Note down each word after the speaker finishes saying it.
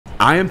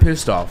I am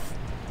pissed off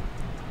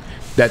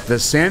that the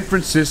San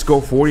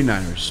Francisco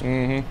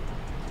 49ers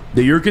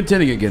that you're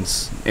contending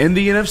against in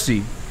the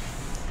NFC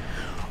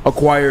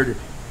acquired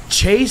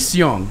Chase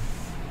Young,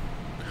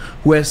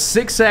 who has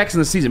 6 sacks in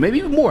the season, maybe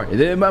even more.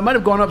 It might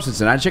have gone up since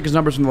then. I checked his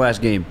numbers from the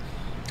last game.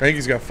 I think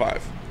he's got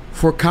 5.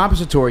 For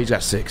compensatory, he's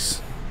got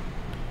 6.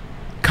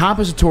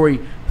 Compensatory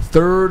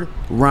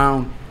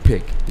 3rd-round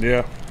pick.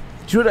 Yeah.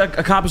 Do you know what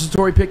a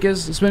compensatory pick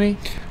is, Spinny?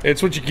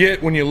 It's what you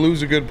get when you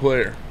lose a good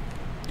player.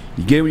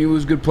 You get it when you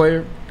lose a good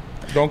player?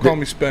 Don't call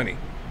me Spenny.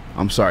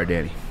 I'm sorry,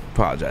 Danny.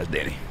 Apologize,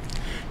 Danny.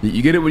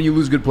 You get it when you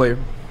lose a good player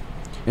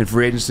in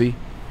free agency.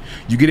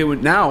 You get it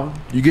when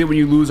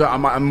you lose a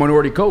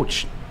minority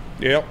coach.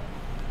 Yep.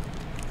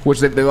 Which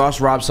they lost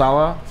Rob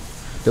Saleh.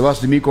 They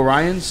lost D'Amico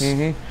Ryans.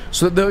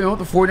 So the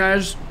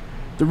 49ers,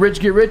 the rich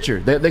get richer.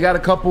 They got a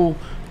couple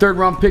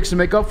 3rd-round picks to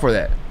make up for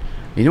that.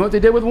 You know what they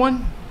did with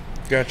one?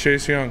 Got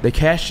Chase Young. They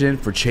cashed in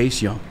for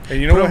Chase Young. And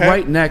you know Put what him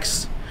right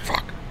next.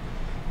 Fuck.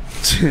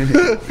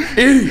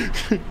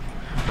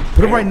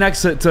 Put him right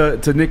next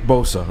to Nick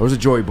Bosa. Or was it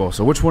Joey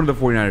Bosa? Which one of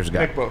the 49ers got?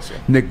 Nick Bosa.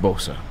 Nick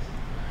Bosa.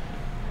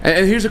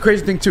 And here's the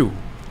crazy thing, too.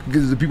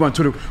 Because the people on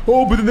Twitter,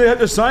 oh, but then they had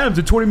to sign him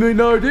to a $20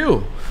 million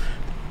deal.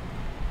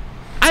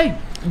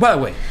 By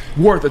the way,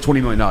 worth a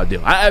 $20 million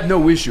deal. I have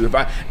no issue. If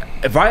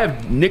I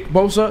have Nick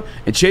Bosa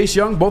and Chase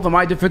Young, both on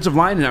my defensive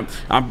line, and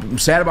I'm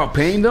sad about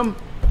paying them,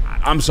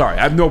 I'm sorry.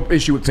 I have no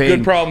issue with paying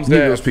good problems to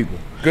those have. people.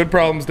 Good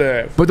problems to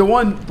have. But the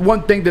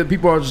one thing that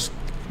people are just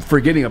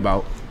forgetting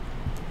about,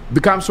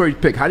 the compensatory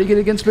pick. How do you get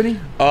it against Spinny?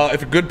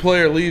 If a good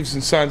player leaves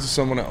and signs to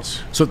someone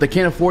else. So if they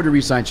can't afford to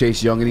re-sign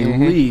Chase Young and he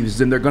leaves,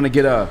 then they're going to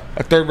get a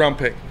 3rd-round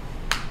pick.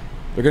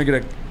 They're going to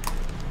get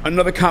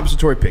another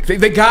compensatory pick.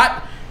 They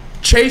got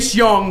Chase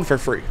Young For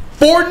free.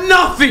 for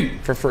nothing.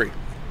 For free.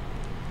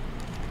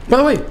 By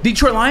the way,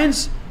 Detroit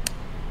Lions,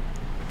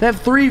 they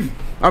have 2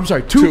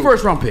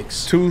 first-round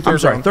picks. 2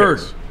 third-round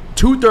picks.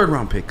 2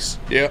 third-round picks.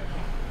 Yeah.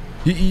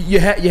 You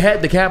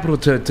had the capital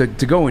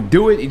to go and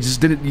do it. You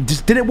just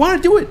didn't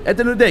want to do it. At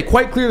the end of the day,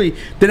 quite clearly,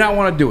 did not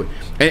want to do it,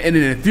 and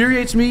it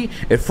infuriates me.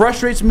 It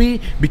frustrates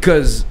me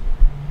because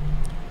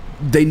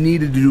they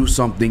needed to do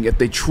something if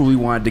they truly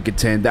wanted to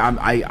contend.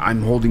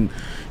 I'm holding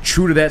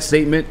true to that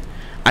statement.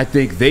 I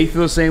think they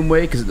feel the same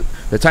way because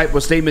the type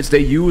of statements they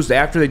used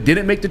after they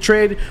didn't make the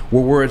trade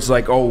were words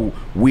like, oh,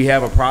 we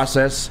have a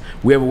process,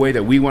 we have a way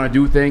that we want to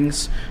do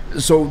things.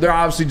 So they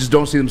obviously just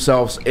don't see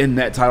themselves in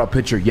that title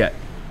picture yet.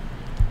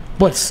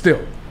 But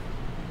still,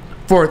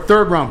 for a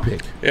 3rd-round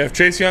pick. Yeah, if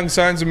Chase Young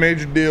signs a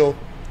major deal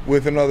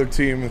with another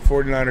team, the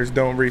 49ers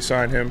don't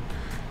re-sign him,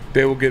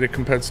 they will get a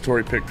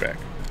compensatory pick back.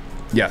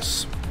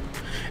 Yes.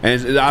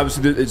 And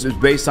it's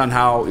based on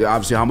how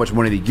much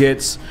money he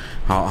gets,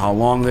 how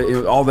long,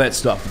 all that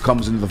stuff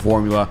comes into the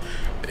formula.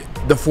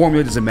 The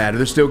formula doesn't matter.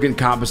 They're still getting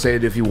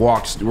compensated if he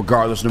walks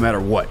regardless, no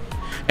matter what.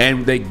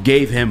 And they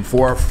gave him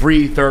for a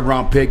free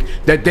 3rd-round pick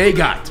that they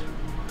got.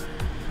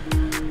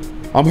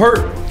 I'm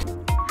hurt.